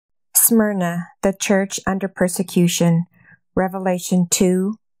Smyrna, the church under persecution. Revelation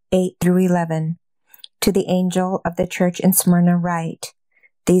 2, 8-11. To the angel of the church in Smyrna write,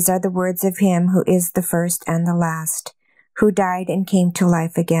 These are the words of him who is the first and the last, who died and came to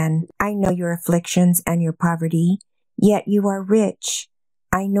life again. I know your afflictions and your poverty, yet you are rich.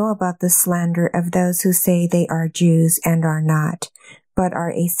 I know about the slander of those who say they are Jews and are not, but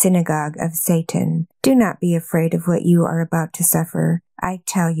are a synagogue of Satan. Do not be afraid of what you are about to suffer. I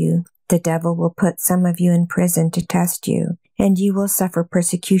tell you, the devil will put some of you in prison to test you, and you will suffer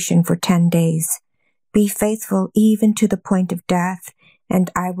persecution for 10 days. Be faithful even to the point of death,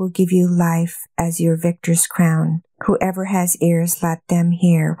 and I will give you life as your victor's crown. Whoever has ears, let them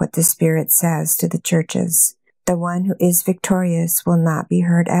hear what the Spirit says to the churches. The one who is victorious will not be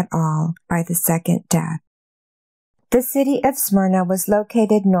hurt at all by the second death. The city of Smyrna was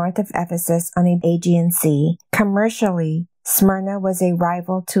located north of Ephesus on the Aegean Sea. Commercially, Smyrna was a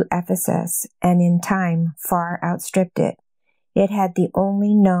rival to Ephesus, and in time far outstripped it. It had the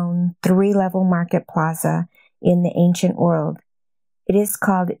only known 3-level market plaza in the ancient world. It is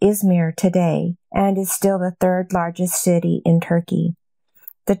called Izmir today, and is still the 3rd largest city in Turkey.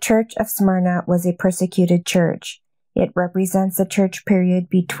 The Church of Smyrna was a persecuted church. It represents the church period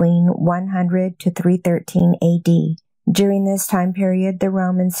between 100 to 313 AD. During this time period, the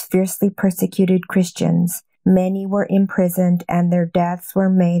Romans fiercely persecuted Christians. Many were imprisoned, and their deaths were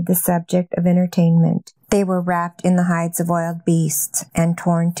made the subject of entertainment. They were wrapped in the hides of wild beasts and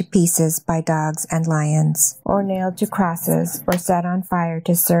torn to pieces by dogs and lions, or nailed to crosses, or set on fire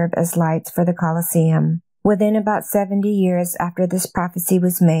to serve as lights for the Coliseum. Within about 70 years after this prophecy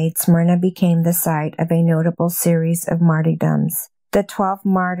was made, Smyrna became the site of a notable series of martyrdoms. The 12th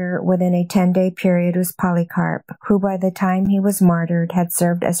martyr within a 10-day period was Polycarp, who by the time he was martyred had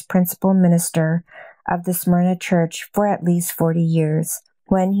served as principal minister of the Smyrna church for at least 40 years.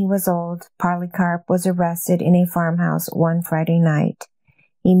 When he was old, Polycarp was arrested in a farmhouse one Friday night.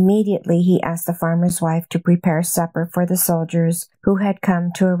 Immediately he asked the farmer's wife to prepare supper for the soldiers who had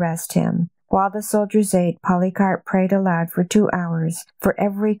come to arrest him. While the soldiers ate, Polycarp prayed aloud for 2 hours for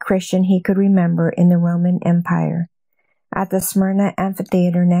every Christian he could remember in the Roman Empire. At the Smyrna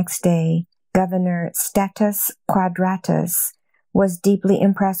amphitheater next day, Governor Status Quadratus was deeply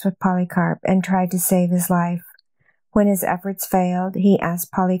impressed with Polycarp and tried to save his life. When his efforts failed, he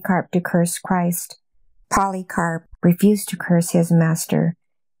asked Polycarp to curse Christ. Polycarp refused to curse his master.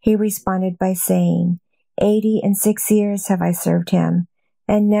 He responded by saying, 86 years have I served him,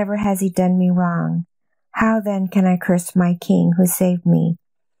 and never has he done me wrong. How then can I curse my king who saved me?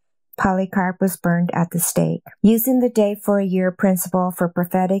 Polycarp was burned at the stake. Using the day for a year principle for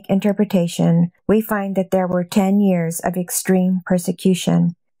prophetic interpretation, we find that there were 10 years of extreme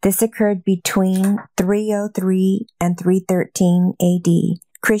persecution. This occurred between 303 and 313 AD.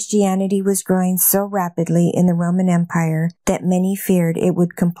 Christianity was growing so rapidly in the Roman Empire that many feared it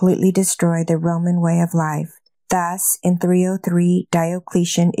would completely destroy the Roman way of life. Thus, in 303,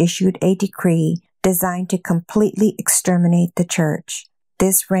 Diocletian issued a decree designed to completely exterminate the church.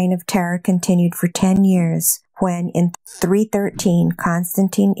 This reign of terror continued for 10 years, when in 313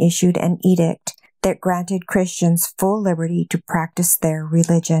 Constantine issued an edict that granted Christians full liberty to practice their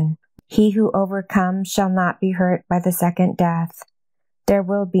religion. He who overcomes shall not be hurt by the second death. There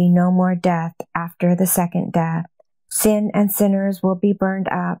will be no more death after the second death. Sin and sinners will be burned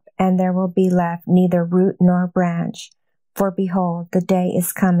up, and there will be left neither root nor branch. For behold, the day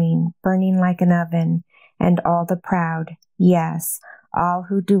is coming, burning like an oven, and all the proud, yes, all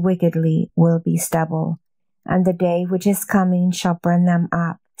who do wickedly, will be stubble. And the day which is coming shall burn them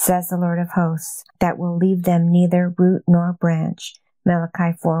up, says the Lord of hosts, that will leave them neither root nor branch.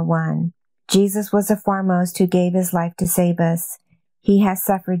 Malachi 4:1. Jesus was the foremost who gave his life to save us. He has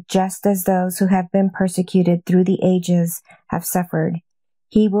suffered just as those who have been persecuted through the ages have suffered.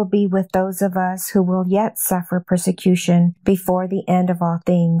 He will be with those of us who will yet suffer persecution before the end of all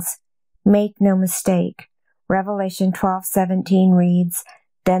things. Make no mistake. Revelation 12:17 reads,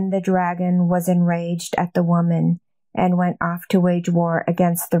 Then the dragon was enraged at the woman, and went off to wage war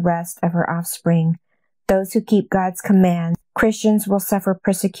against the rest of her offspring. Those who keep God's commands, Christians will suffer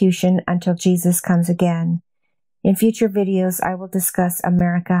persecution until Jesus comes again. In future videos, I will discuss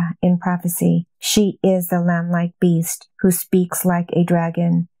America in prophecy. She is the lamb-like beast who speaks like a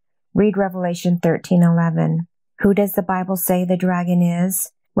dragon. Read Revelation 13:11. Who does the Bible say the dragon is?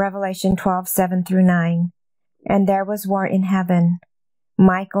 Revelation 12:7-9. And there was war in heaven.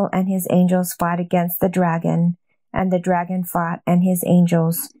 Michael and his angels fought against the dragon, and the dragon fought and his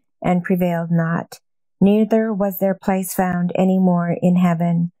angels, and prevailed not. Neither was their place found any more in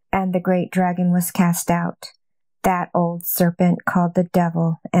heaven, and the great dragon was cast out. that old serpent called the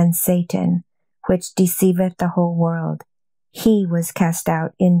devil and Satan, which deceiveth the whole world. He was cast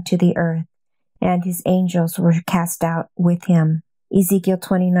out into the earth, and his angels were cast out with him. Ezekiel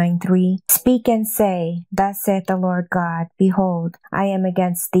 29:3. Speak and say, Thus saith the Lord God, Behold, I am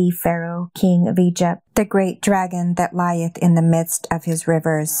against thee, Pharaoh, king of Egypt, the great dragon that lieth in the midst of his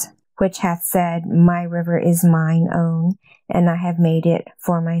rivers, which hath said, My river is mine own, and I have made it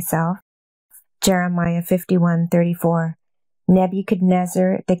for myself. Jeremiah 51:34.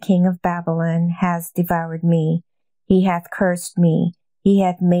 Nebuchadnezzar, the king of Babylon, has devoured me. He hath cursed me. He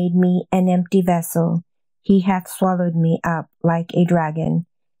hath made me an empty vessel. He hath swallowed me up like a dragon.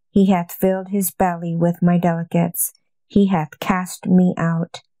 He hath filled his belly with my delicates. He hath cast me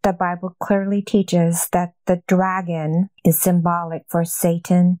out. The Bible clearly teaches that the dragon is symbolic for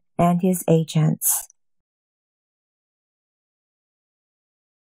Satan and his agents.